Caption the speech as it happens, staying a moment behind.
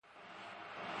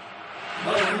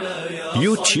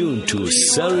You tune to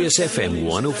Sirius FM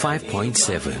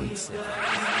 105.7.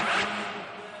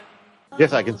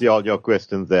 Yes, I can see all your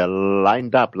questions there.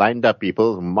 Lined up,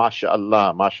 people.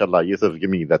 MashaAllah, MashaAllah. Yusuf, give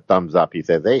me the thumbs up. He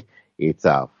says, hey, it's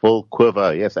a full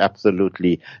quiver. Yes,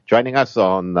 absolutely. Joining us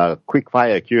on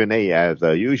Quickfire Q&A as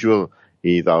usual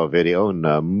is our very own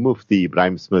Mufti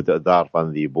Ebrahim Smith, Dar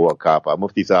van the Boa Kapa.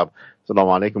 Mufti Saab,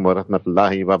 Assalamu alaikum wa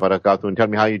rahmatullahi wa barakatuh. And tell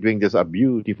me how you're doing this a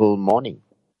beautiful morning.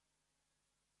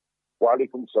 Wa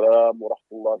alaikum salam wa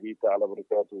rahmatullahi ta'ala wa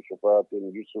barakatuh. Shafat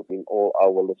and Yusuf and all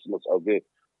our listeners out there.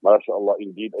 MashaAllah,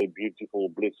 indeed a beautiful,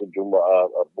 blessed Jumu'ah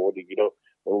morning. You know,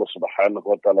 Allah subhanahu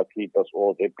wa ta'ala keep us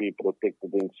all happy,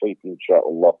 protected and safe,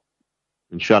 inshaAllah.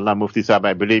 Inshallah, Mufti Saab,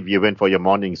 I believe you went for your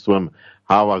morning swim.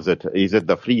 How was it? Is it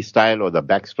the freestyle or the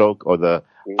backstroke or the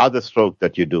other stroke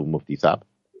that you do, Mufti Saab?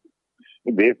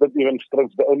 There's not even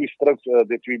strokes. The only strokes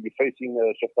that we'll be facing,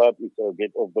 Shafat, is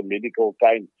that of the medical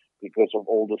kind because of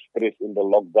all the stress in the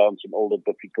lockdowns and all the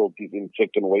difficulties in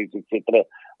second waves, etc.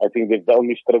 I think that's the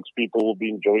only strokes people will be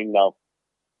enjoying now.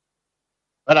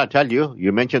 Well, I'll tell you,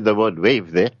 you mentioned the word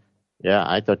wave there. Yeah,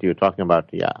 I thought you were talking about,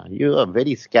 you are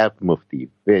very scared, Mufti,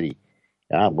 very.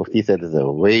 Yeah, Mufti said there's a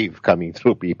wave coming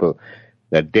through people.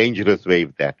 The dangerous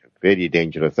wave, that. Very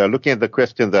dangerous. Looking at the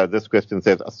questions, this question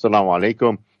says, Assalamu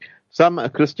alaikum. Some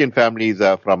Christian families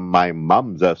from my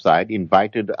mum's side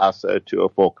invited us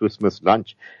for Christmas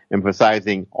lunch,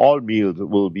 emphasizing all meals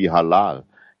will be halal.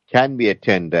 Can we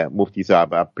attend, Mufti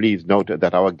Saab? Please note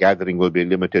that our gathering will be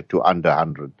limited to under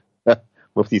 100.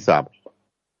 Mufti Saab.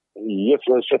 Yes,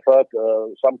 Shafat.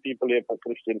 Some people have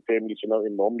Christian families,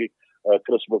 and normally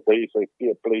Christmas Day is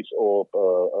a place or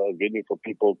a venue for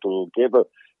people to gather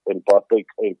and partake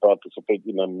and participate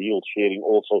in a meal sharing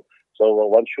also. So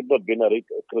one should not venerate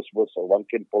Christmas. One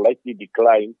can politely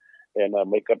decline and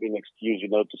make up an excuse,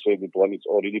 to say that one is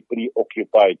already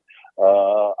preoccupied,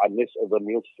 unless the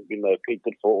meals have been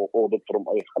catered for or ordered from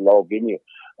a halal venue.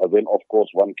 Then, of course,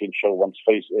 one can show one's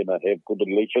face and have good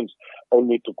relations,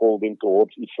 only to call them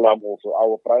towards Islam also.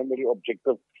 Our primary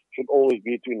objective should always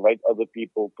be to invite other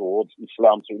people towards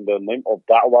Islam. So in the name of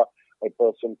da'wah, a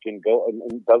person can go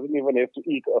and doesn't even have to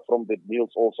eat from the meals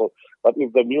also. But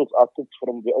if the meals are cooked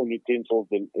from their own utensils,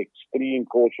 then extreme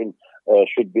caution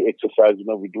should be exercised.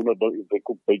 We do not know if they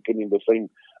cook bacon in the same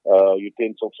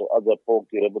utensils or other pork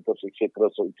derivatives,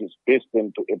 etc. So it is best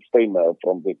then to abstain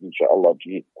from that, inshallah.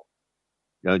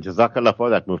 Jazakallah for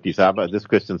that, Mufti Saab. This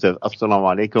question says, Assalamu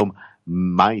alaikum.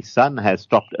 My son has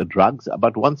stopped drugs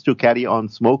but wants to carry on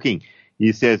smoking.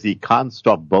 He says he can't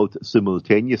stop both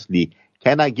simultaneously.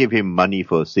 Can I give him money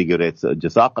for cigarettes?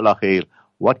 Jazakallah khair.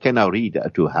 What can I read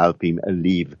to help him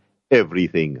leave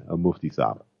everything, Mufti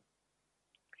Saab?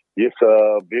 Yes,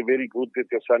 very, very good that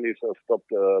your son has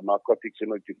stopped narcotics.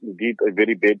 It is indeed a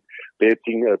very bad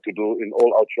thing to do. In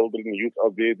all our children and youth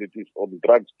out there that is on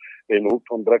drugs and hooked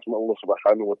on drugs. May Allah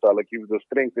subhanahu wa ta'ala give the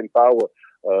strength and power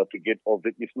to get off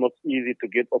that. It's not easy to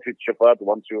get off it, Shafat,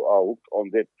 once you are hooked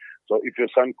on that. So if your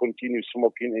son continues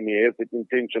smoking and he has the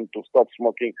intention to stop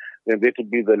smoking, then that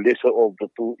would be the lesser of the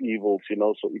two evils,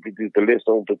 So if it is the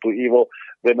lesser of the two evils,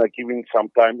 then give him some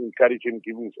time, encourage him,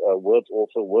 give him words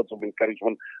of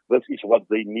encouragement. This is what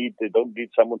they need. They don't need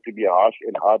someone to be harsh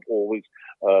and hard always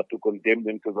to condemn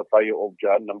them to the fire of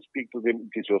Jahannam. Speak to them.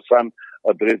 It is your son.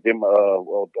 Address him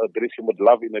with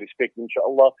love and respect.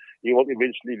 Inshallah, he will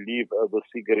eventually leave the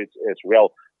cigarettes as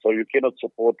well. So you cannot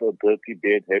support dirty,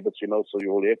 bad habits, So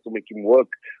you will have to make him work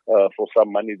for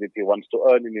some money that he wants to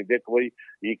earn. And in that way,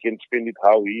 he can spend it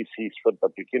how he sees fit.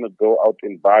 But you cannot go out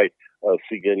and buy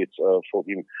cigarettes for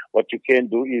him. What you can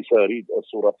do is read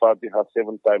Surah Fatiha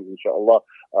 7 times, inshallah.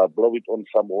 Blow it on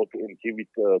some water and give it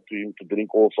to him to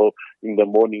drink also in the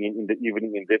morning and in the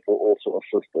evening. And that will also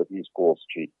assist his cause,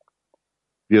 Chief.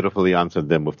 Beautifully answered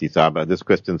there, Mufti Saab. This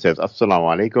question says,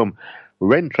 Assalamu alaikum.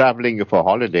 When traveling for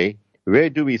holiday, where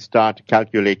do we start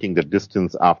calculating the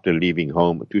distance after leaving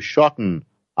home to shorten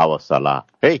our salah?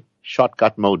 Hey,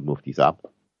 shortcut mode, Mufti Saab.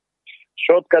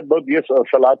 Shortcut mode, yes,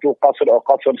 Salatul Qasr or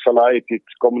Qasr Salah, it's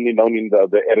commonly known in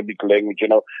the Arabic language,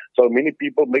 So many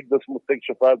people make this mistake,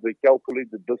 Shafat. They calculate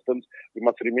the distance. You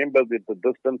must remember that the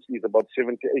distance is about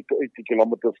 78 to 80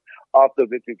 kilometers. After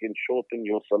that, you can shorten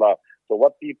your Salah. So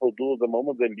what people do, the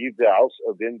moment they leave their house,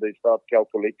 then they start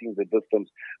calculating the distance.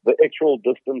 The actual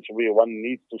distance where one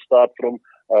needs to start from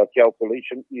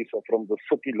calculation is from the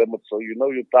city limits. So you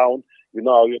know your town, you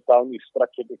know how your town is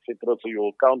structured, etc. So you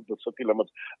will count the city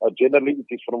limits. Generally, it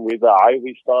is from where the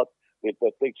highway starts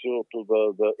that takes you to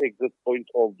the exit point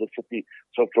of the city.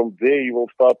 So from there, you will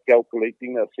start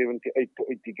calculating 78 to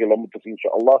 80 kilometers,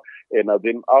 inshallah. And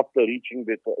then after reaching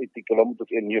that 80 kilometers,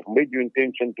 and you've made your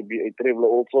intention to be a traveler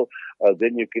also,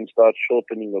 then you can start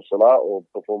shortening your salah or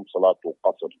perform salah to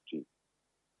Qasr.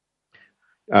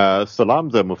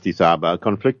 Salams, Mufti Sahab.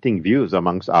 Conflicting views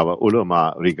amongst our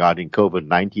ulama regarding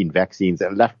COVID-19 vaccines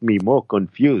have left me more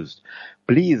confused.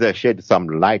 Please shed some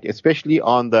light, especially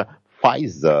on the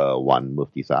Pfizer one,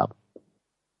 Mufti Sahab.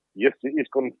 Yes, there is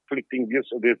conflicting views.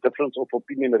 There's difference of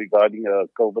opinion regarding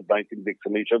COVID-19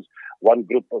 vaccinations. One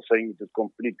group are saying it is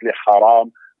completely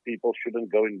haram. People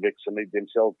shouldn't go and vaccinate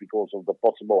themselves because of the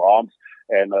possible harms,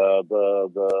 and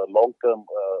the long-term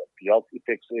health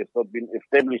effects has not been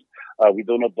established. We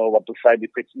do not know what the side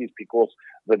effects is because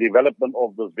the development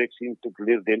of the vaccine took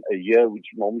less than a year, which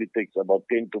normally takes about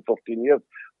 10 to 15 years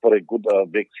for a good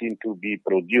vaccine to be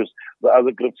produced. The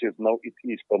other group says no, it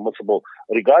is permissible.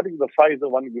 Regarding the Pfizer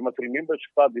one, we must remember,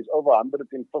 Shafat, there's over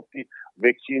 150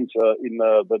 vaccines in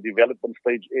the development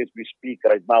stage as we speak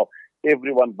right now.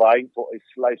 Everyone vying for a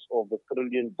slice of the $1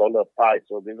 trillion pie.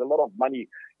 So there's a lot of money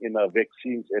in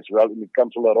vaccines as well, and it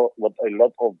comes with a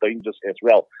lot of dangers as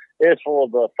well. As for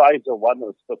the Pfizer one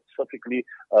specifically,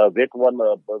 that one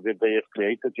that they have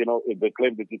created, they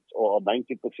claim that it's a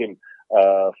 90%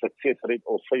 success rate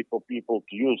or safe for people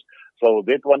to use. So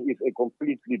that one is a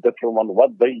completely different one.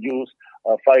 What they use,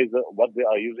 Pfizer, what they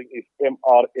are using is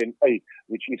mRNA,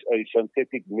 which is a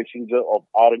synthetic messenger of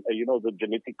RNA, the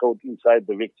genetic code inside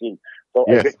the vaccine. So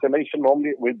yes. A vaccination,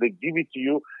 normally when they give it to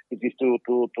you, it is to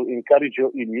encourage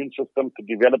your immune system to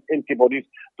develop antibodies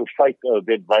to fight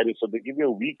that virus. So they give you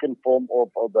a weakened form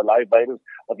of the live virus.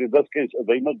 But in this case,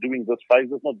 they're not doing this.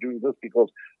 Pfizer's not doing this because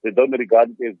they don't regard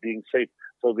it as being safe.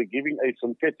 So they're giving a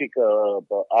synthetic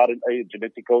RNA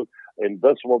genetic code, and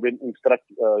this will then instruct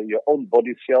your own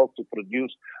body cells to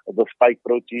produce the spike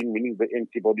protein, meaning the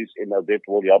antibodies, and that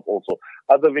will help also.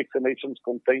 Other vaccinations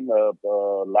contain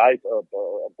live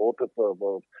aborted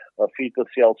fetal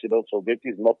cells, so that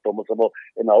is not permissible,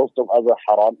 and a host of other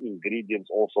haram ingredients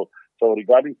also. So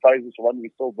regarding Pfizer's one,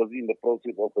 we're still busy in the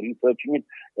process of researching it,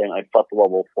 and a fatwa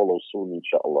will follow soon,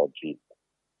 inshallah.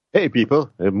 Hey people,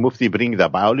 Mufti bring the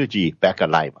biology back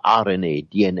alive. RNA,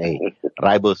 DNA,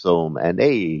 ribosome, and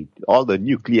all the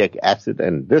nucleic acid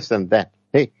and this and that.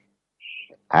 Hey,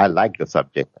 I like the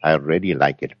subject. I really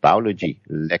like it. Biology,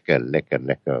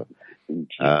 lekker.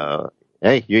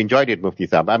 Hey, you enjoyed it, Mufti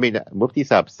Saab. I mean, Mufti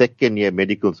Saab, second year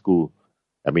medical school.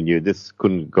 I mean, this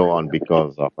couldn't go on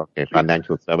because of,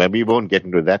 financial stuff. And we won't get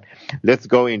into that. Let's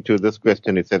go into this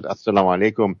question. It says, Assalamu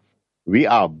alaikum. We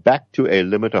are back to a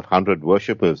limit of 100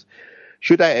 worshippers.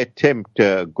 Should I attempt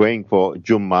going for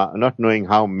Jummah, not knowing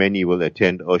how many will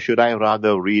attend, or should I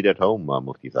rather read at home,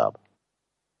 Mufti Saab?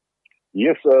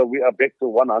 Yes, we are back to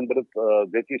 100.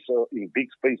 That is in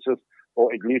big spaces,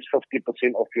 or at least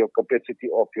 50% of your capacity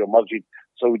of your masjid.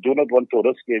 So we do not want to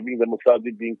risk having the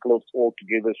masjid being closed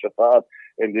altogether, Shafa'at,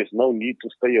 and there's no need to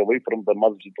stay away from the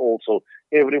masjid also.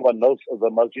 Everyone knows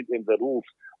the masjid and the rules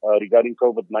regarding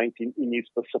COVID-19 in a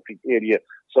specific area.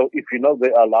 So if you know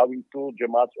they are allowing 2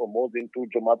 Jamaats or more than 2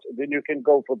 Jamaats, then you can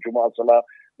go for Jumu'ah Salah.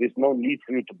 There's no need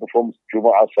for you to perform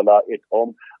Jumu'ah Salah at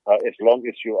home as long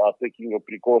as you are taking your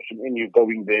precaution and you're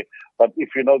going there. But if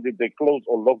you know that they close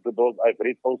or lock the doors, I've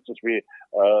read posters where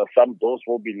some doors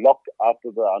will be locked after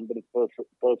the 100th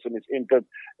person is entered,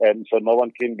 and so no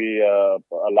one can be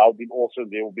allowed in also.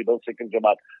 There will be no second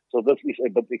Jamaat. So this is a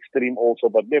bit extreme also,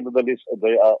 but nevertheless,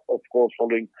 they are, of course,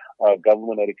 following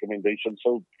government recommendations.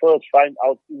 So first find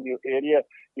out in your area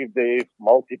if they have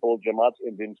multiple Jamaats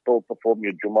and then still perform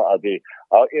your Jumu'ah there.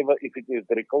 However, if it is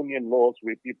draconian laws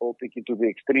where people take it to the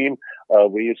extreme,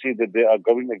 where you see that they are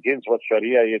going against what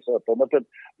Sharia is permitted,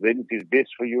 then it is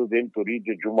best for you then to read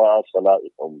your Jumu'ah Salah.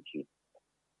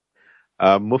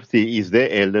 Mufti, is there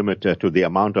a limit to the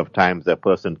amount of times a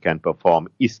person can perform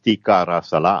Istikhara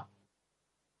Salah?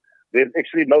 There's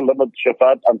actually no limit,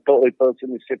 Shafat, until a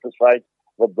person is satisfied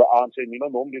with the answer. And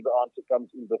normally the answer comes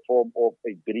in the form of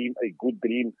a dream, a good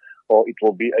dream, or it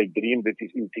will be a dream that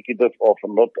is indicative of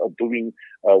not doing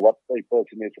what a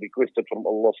person has requested from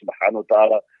Allah subhanahu wa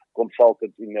ta'ala,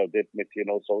 consulted in that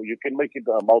matter, So you can make it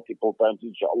multiple times,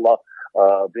 inshallah.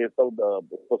 There's no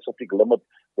specific limit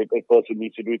that a person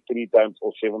needs to do it 3 times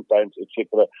or 7 times,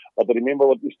 etc. But remember,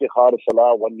 what istikhara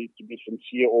salah, one needs to be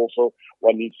sincere also.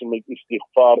 One needs to make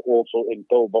istighfar also and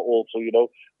tawbah also,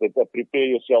 that prepare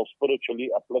yourself spiritually,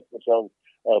 uplift yourself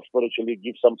spiritually,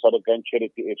 give some sadaqah and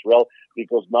charity as well,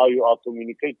 because now you are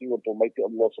communicating with Almighty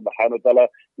Allah subhanahu wa ta'ala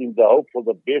in the hope for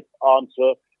the best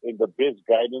answer and the best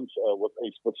guidance with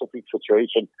a specific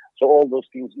situation. So all those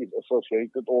things is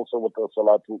associated also with the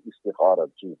Salatul Istikhara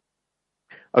too.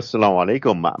 Assalamu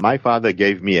alaikum. My father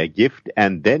gave me a gift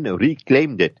and then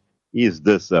reclaimed it. Is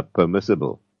this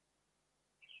permissible?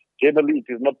 Generally,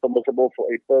 it is not permissible for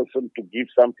a person to give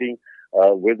something,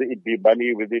 whether it be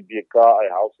money, whether it be a car,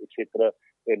 a house, etc.,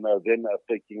 and then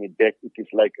taking it back. It is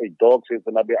like a dog, says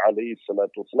the Nabi alayhi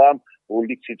salatu wasalam, who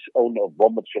licks its own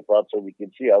vomit, Shafat. So we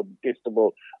can see how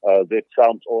detestable that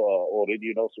sounds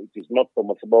already, So it is not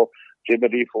permissible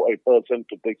generally for a person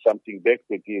to take something back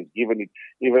that he has given it,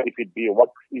 even if it be a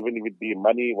waqf, even if it be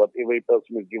money, whatever a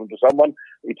person has given to someone,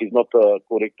 it is not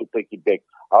correct to take it back.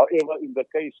 However, in the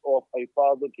case of a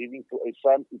father giving to a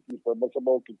son, it is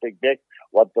permissible to take back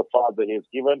what the father has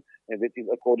given, and that is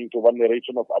according to one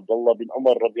narration of Abdullah bin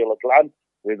Umar radiallahu anhu,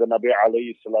 where the Nabi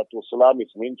alayhi salatu wasalam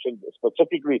is mentioned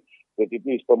specifically that it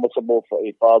is permissible for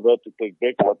a father to take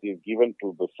back what he has given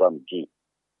to the son.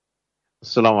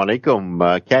 Assalamu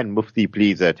alaikum. Can Mufti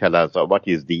please tell us what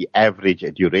is the average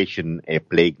duration a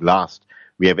plague lasts?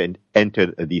 We have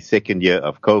entered the second year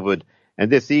of COVID,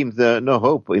 and there seems no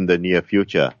hope in the near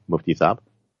future, Mufti Saab.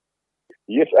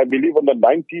 Yes, I believe on the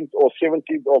 19th or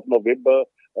 17th of November,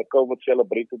 COVID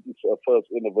celebrated its first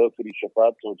anniversary,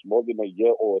 Shafat. So it's more than a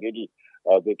year already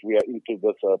that we are into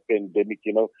this pandemic,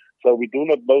 So we do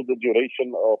not know the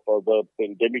duration of the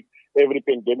pandemic. Every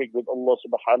pandemic that Allah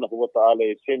subhanahu wa ta'ala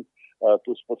has sent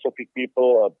to specific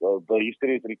people, the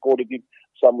history has recorded it,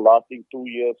 some lasting 2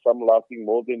 years, some lasting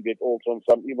more than that also, and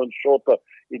some even shorter.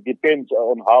 It depends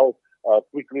on how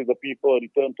quickly the people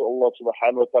return to Allah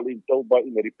subhanahu wa ta'ala in tawbah,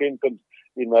 in repentance,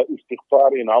 in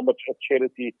istighfar, in how much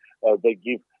charity they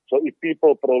give. So if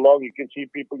people prolong, you can see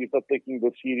people is not taking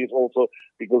this serious also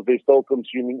because they're still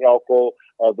consuming alcohol,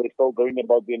 they're still going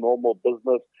about their normal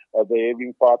business, they're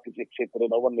having parties, etc.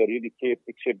 No one really cares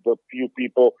except the few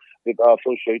people that are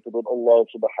associated with Allah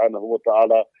subhanahu wa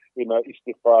ta'ala in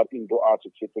istighfar, in du'as,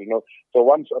 etc. So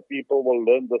once people will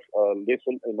learn this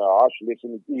lesson, and a harsh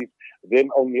lesson it is, then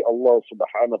only Allah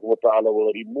subhanahu wa ta'ala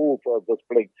will remove this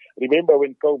plague. Remember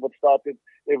when COVID started,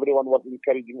 everyone was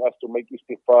encouraging us to make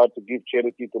istighfar, to give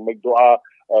charity, to make dua,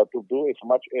 to do as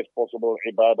much as possible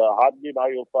ibadah. Hardly now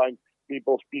you'll find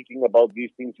people speaking about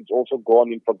these things. It's also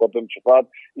gone in forgotten, Shafat.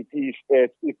 It is as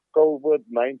if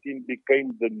COVID-19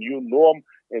 became the new norm,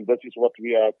 and this is what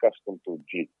we are accustomed to.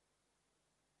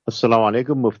 Assalamu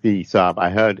alaikum, Mufti Saab. I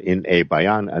heard in a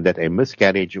bayan that a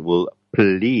miscarriage will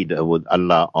plead with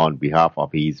Allah on behalf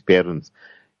of his parents.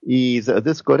 Is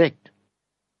this correct?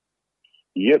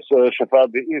 Yes,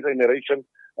 Shafat, there is a narration.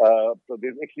 So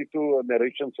there's actually two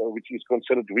narrations which is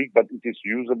considered weak, but it is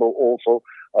usable also.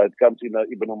 It comes in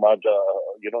Ibn Majah,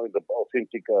 in the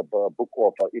authentic book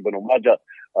of Ibn Majah,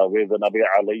 where the Nabi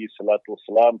alayhi salatu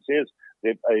wasalam says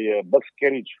that a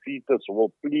miscarriage fetus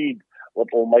will plead with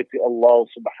Almighty Allah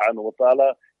subhanahu wa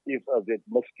ta'ala. If that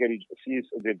miscarriage sees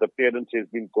that the parents has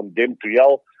been condemned to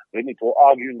hell, then it will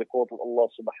argue in the court of Allah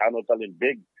subhanahu wa ta'ala and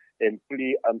beg and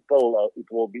plea until it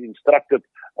will be instructed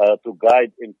to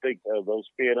guide and take those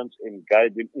parents and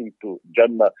guide them into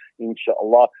Jannah,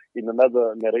 inshallah. In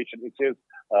another narration, it says,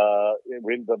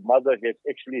 when the mother has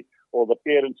actually, or the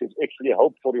parents has actually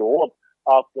hoped for reward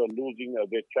after losing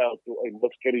their child to a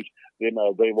miscarriage, then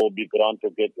they will be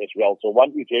granted that as well. So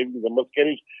one is having the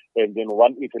miscarriage, and then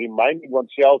one is reminding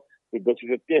oneself that this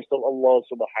is a test of Allah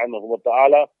subhanahu wa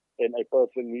ta'ala, and a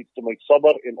person needs to make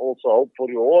sabr and also hope for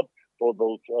reward for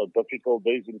those difficult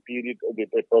days and periods that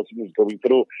a person is going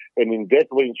through. And in that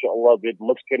way, inshallah, that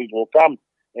miscarriage will come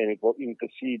and it will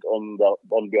intercede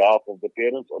on behalf of the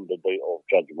parents on the day of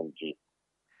judgment.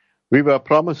 We were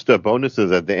promised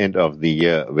bonuses at the end of the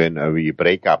year when we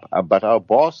break up, but our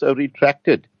boss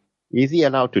retracted. Is he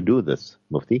allowed to do this,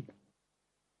 Mufti?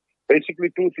 Basically,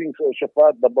 two things,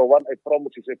 Shafat. Number one, a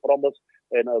promise is a promise,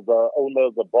 and the owner,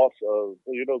 the boss,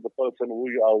 the person who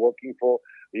you are working for,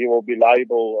 he will be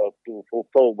liable to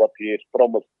fulfill what he has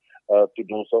promised to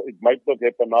do. So it might not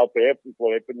happen now, perhaps it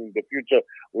will happen in the future.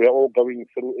 We are all going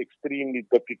through extremely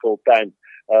difficult times.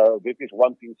 That is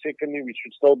one thing. Secondly, we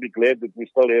should still be glad that we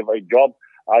still have a job.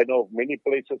 I know of many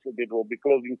places that will be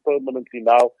closing permanently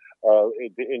now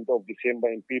at the end of December,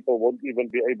 and people won't even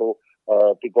be able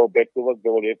to go back to work. They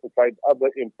will have to find other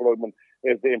employment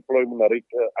as the unemployment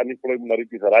rate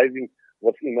is rising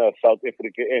within South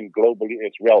Africa and globally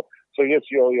as well. So yes,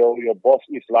 your boss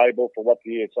is liable for what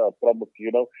he has promised,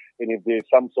 and if there's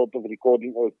some sort of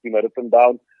recording or it's been written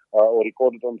down or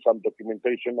recorded on some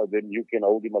documentation, then you can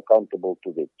hold him accountable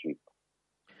to that, Chief.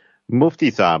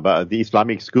 Mufti Saab, the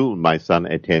Islamic School my son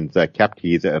attends kept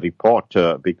his report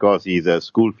because his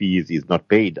school fees is not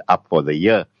paid up for the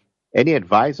year. Any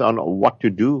advice on what to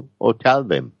do or tell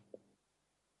them?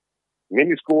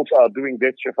 Many schools are doing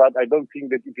that, Shafat. I don't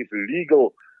think that it is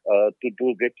legal to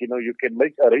do that. You can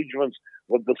make arrangements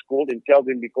with the school and tell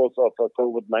them because of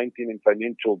COVID-19 and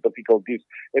financial difficulties.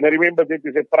 And I remember that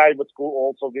is a private school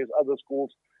also. There's other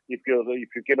schools. If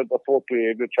you cannot afford to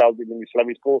have your child in an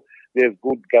Islamic school, there's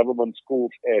good government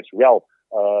schools as well.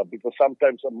 Because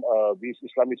sometimes these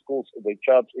Islamic schools, they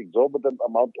charge exorbitant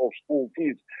amount of school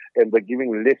fees and they're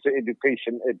giving lesser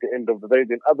education at the end of the day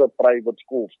than other private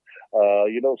schools.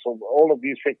 So all of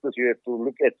these factors you have to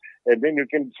look at, and then you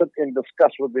can sit and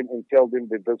discuss with them and tell them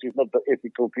that this is not the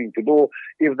ethical thing to do.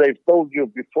 If they've told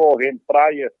you beforehand,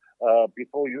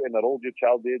 before you enrolled your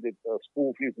child there, that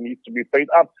school fees needs to be paid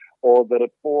up, or the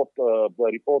report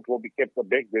will be kept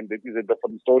back, then that is a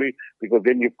different story, because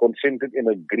then you've consented and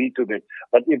agreed to that.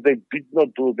 But if they did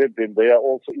not do that, then they are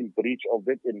also in breach of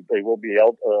that, and they will be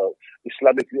held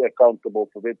Islamically accountable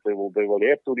for that. They will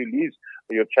have to release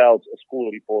your child's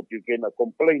school report. You can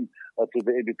complain to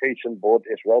the education board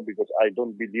as well, because I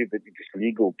don't believe that it is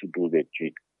legal to do that,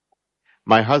 Chief.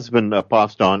 My husband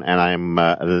passed on, and I'm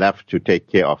left to take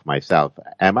care of myself.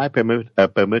 Am I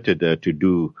permitted to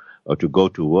do or to go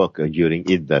to work during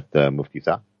Eid, Mufti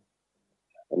Sir?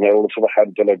 May Allah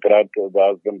subhanahu wa ta'ala grant the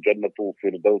husband Jannatul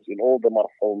Firdaus in all the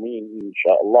marhumeen,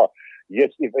 inshallah. Yes,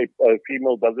 if a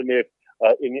female doesn't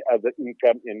have any other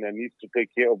income and needs to take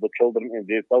care of the children, and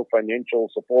there's no financial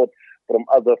support from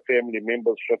other family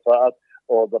members, Shafa'at,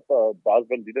 or the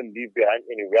husband didn't leave behind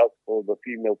any wealth for the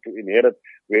female to inherit,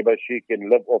 whereby she can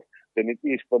live off, then it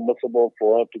is permissible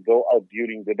for her to go out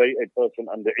during the day, a person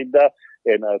under Iddah,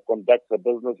 and conduct her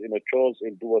business in her chores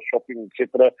and do her shopping,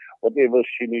 etc., whatever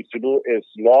she needs to do, as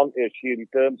long as she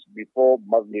returns before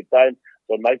Maghrib time.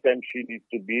 So nighttime she needs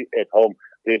to be at home.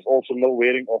 There's also no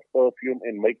wearing of perfume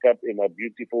and makeup in her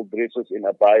beautiful dresses, in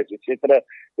her bias, etc.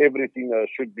 Everything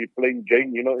should be plain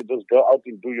Jane. Just go out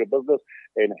and do your business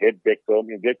and head back home.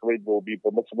 In that way, it will be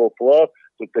permissible for her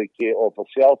to take care of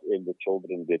herself and the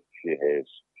children that she has.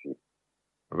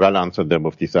 Well answered, the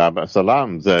Mufti Sahib.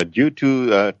 Salams. Due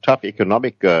to tough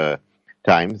economic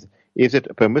times, is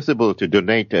it permissible to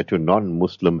donate to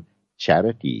non-Muslim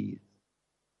charities?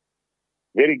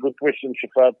 Very good question,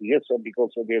 Shafat. Yes,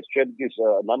 because there's charities,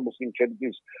 non-Muslim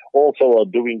charities also are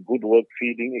doing good work,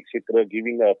 feeding, etc.,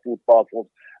 giving food parcels.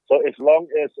 So as long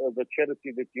as the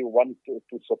charity that you want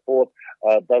to support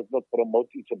does not promote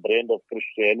its brand of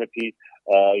Christianity,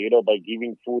 by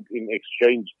giving food in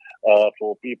exchange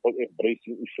for people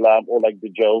embracing Islam, or like the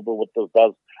Jehovah's Witness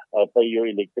does, pay your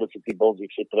electricity bills,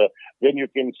 etc., then you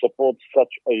can support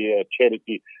such a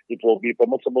charity. It will be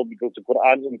permissible because the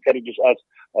Quran encourages us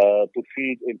to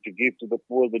feed and to give to the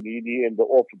poor, the needy, and the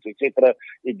orphans, etc.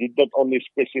 It did not only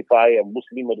specify a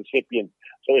Muslim recipient.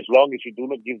 So as long as you do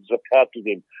not give zakat to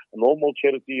them, a normal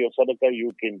charity or sadaqah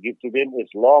you can give to them, as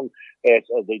long as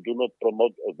they do not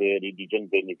promote their religion,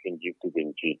 then you can give to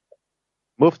them.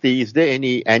 Mufti, is there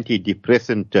any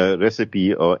antidepressant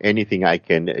recipe or anything I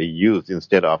can use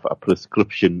instead of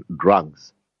prescription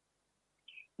drugs?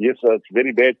 Yes, it's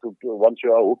very bad to once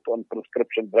you are hooked on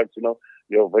prescription drugs,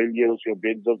 your Valiums, your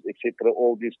benzos, etc.,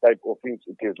 all these type of things,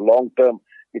 it has long-term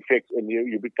effects, and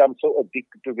you become so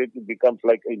addicted to it, it becomes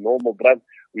like a normal drug,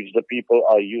 which the people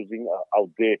are using out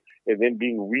there, and then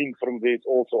being weaned from there is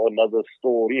also another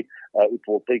story. It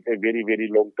will take a very,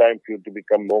 very long time for you to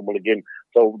become normal again.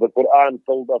 So the Quran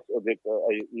told us that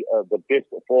the best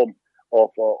form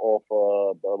of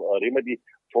remedy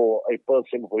for a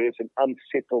person who has an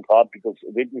unsettled heart, because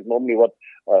that is normally what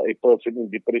a person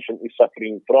in depression is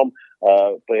suffering from.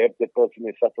 Perhaps the person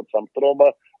has suffered some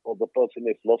trauma, or the person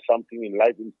has lost something in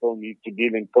life and still needs to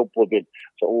deal and cope with it.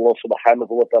 So Allah subhanahu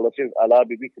wa ta'ala says, Allah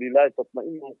bi dhikrillah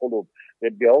tatma'innul qulub.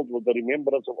 That behold, with the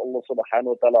remembrance of Allah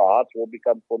subhanahu wa ta'ala, hearts will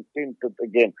become contented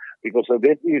again, because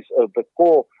that is the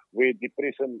core where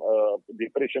depression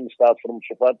starts from,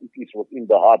 Shafat. It is within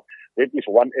the heart. That is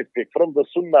one aspect. From the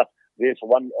Sunnah, there's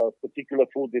one particular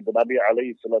food that the Nabi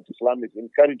alayhi salatu wasalam has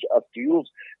encouraged us to use,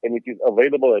 and it is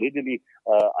available readily.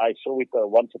 I saw it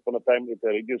once upon a time at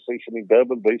a radio station in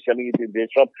Durban. They're selling it in their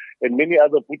shop, and many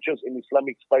other butchers in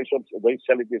Islamic spice shops, they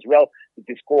sell it as well. It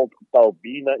is called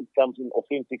taubina. It comes in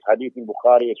authentic hadith in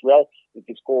Bukhari as well. It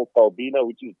is called taubina,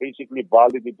 which is basically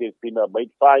barley that has been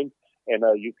made fine, and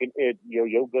you can add your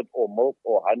yogurt or milk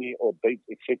or honey or dates,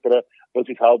 etc. This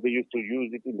is how they used to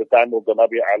use it in the time of the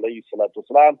Nabi alayhi salatu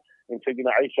wasalam. And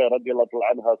Sayyidina Aisha radiallahu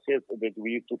anha says that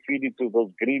we used to feed it to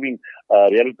those grieving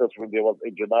relatives when there was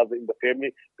a janazah in the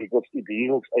family, because it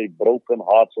heals a broken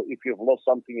heart. So if you've lost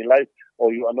something in life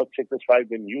or you are not satisfied,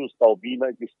 then use talbina.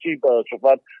 It is cheap,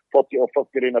 Shafat, 40 or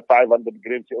 50 rand, 500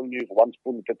 grams. You only use 1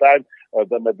 spoon at a time.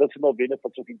 The medicinal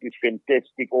benefits of it is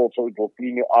fantastic. Also, it will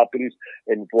clean your arteries,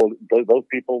 and for those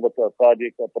people with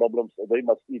cardiac problems, they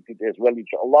must eat it as well,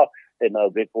 inshallah, and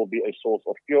that will be a source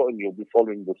of cure, and you'll be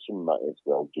following the sunnah as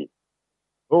well. Okay.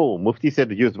 Oh, Mufti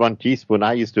said use 1 teaspoon.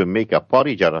 I used to make a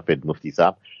porridge out of it, Mufti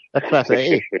Saab. That's why I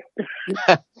say,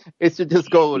 hey, it's to just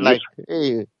go like,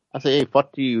 hey, I say, hey,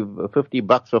 40, 50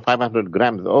 bucks for 500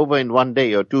 grams over in 1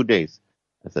 day or 2 days.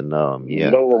 I said, no, yeah.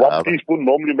 No, 1 teaspoon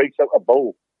normally makes up a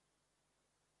bowl.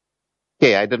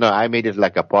 Okay, I don't know. I made it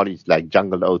like a porridge, like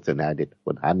jungle oats, and added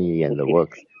with honey and the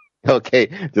works. Okay,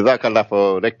 Jazakallah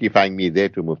for rectifying me there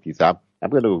to Mufti Saab. I'm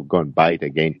going to go and buy it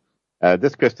again.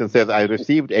 This question says, I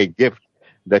received a gift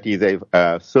that is a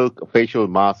silk facial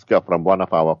mask from one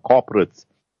of our corporates.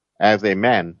 As a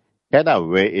man, can I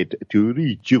wear it to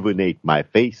rejuvenate my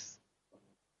face?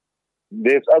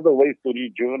 There's other ways to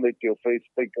rejuvenate your face.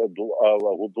 Take a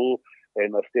wudu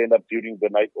and stand up during the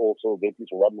night also. That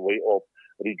is one way of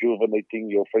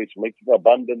rejuvenating your face. Make it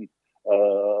abundant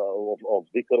of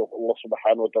dhikr of Allah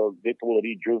subhanahu wa ta'ala. That will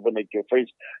rejuvenate your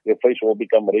face. Your face will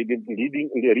become radiant.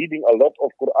 Reading a lot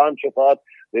of Quran, Shafat,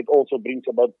 that also brings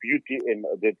about beauty and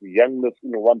that youngness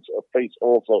in one's face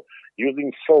also.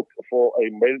 Using silk for a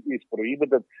male is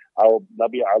prohibited. Our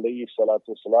Nabi alayhi salatu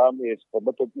wasalam has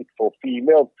permitted it for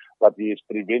females, but he has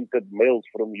prevented males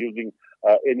from using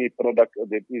any product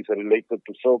that is related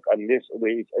to silk unless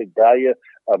there is a dire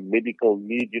medical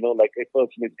need, like a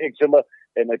person with eczema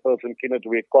and a person cannot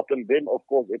wear cotton, then of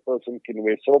course a person can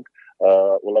wear silk.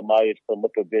 Ulama has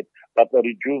permitted that. But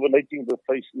rejuvenating the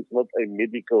face is not a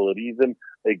medical reason.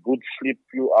 A good sleep,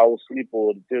 few hours sleep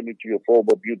will return you to your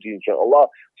former beauty, inshallah.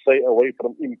 Stay away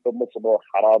from impermissible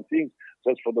haram things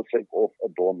just for the sake of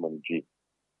adornment.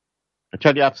 I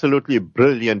tell you, absolutely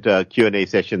brilliant Q&A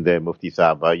session there, Mufti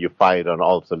Saab. You fired on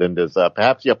all cylinders.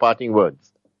 Perhaps your parting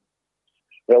words.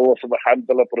 May Allah subhanahu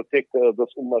wa ta'ala protect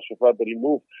this ummah, Shafat,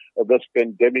 remove this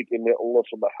pandemic, and may Allah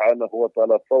subhanahu wa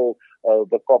ta'ala fill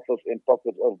the coffers and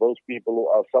pockets of those people who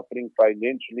are suffering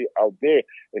financially out there,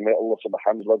 and may Allah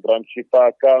subhanahu wa ta'ala grant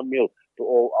shifa kamil to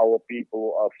all our people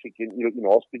who are sick in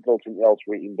hospitals and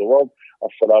elsewhere in the world.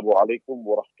 Assalamu alaikum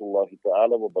wa rahmatullahi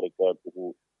ta'ala wa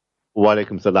barakatuhu. Wa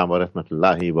alaikum salam wa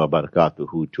rahmatullahi wa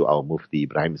barakatuhu to our Mufti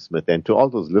Ebrahim Smith, and to all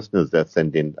those listeners that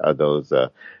send in those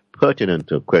pertinent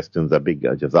questions. A big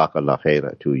jazakallah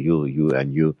khair to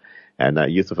you. And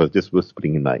Yusuf was just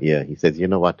whispering in my ear. He says, you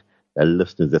know what? The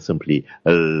listeners that simply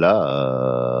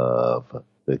love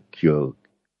the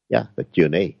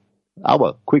Q&A.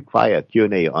 Our quick fire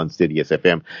Q&A on Sirius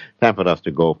FM. Time for us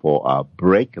to go for a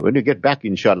break. When we get back,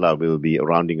 inshallah, we'll be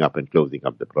rounding up and closing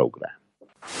up the program.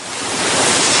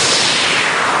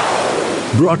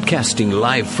 Broadcasting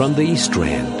live from the East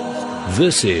End.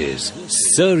 This is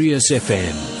Sirius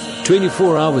FM.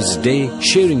 24 hours a day,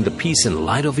 sharing the peace and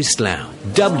light of Islam.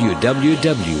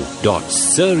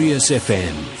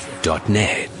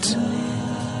 www.siriusfm.net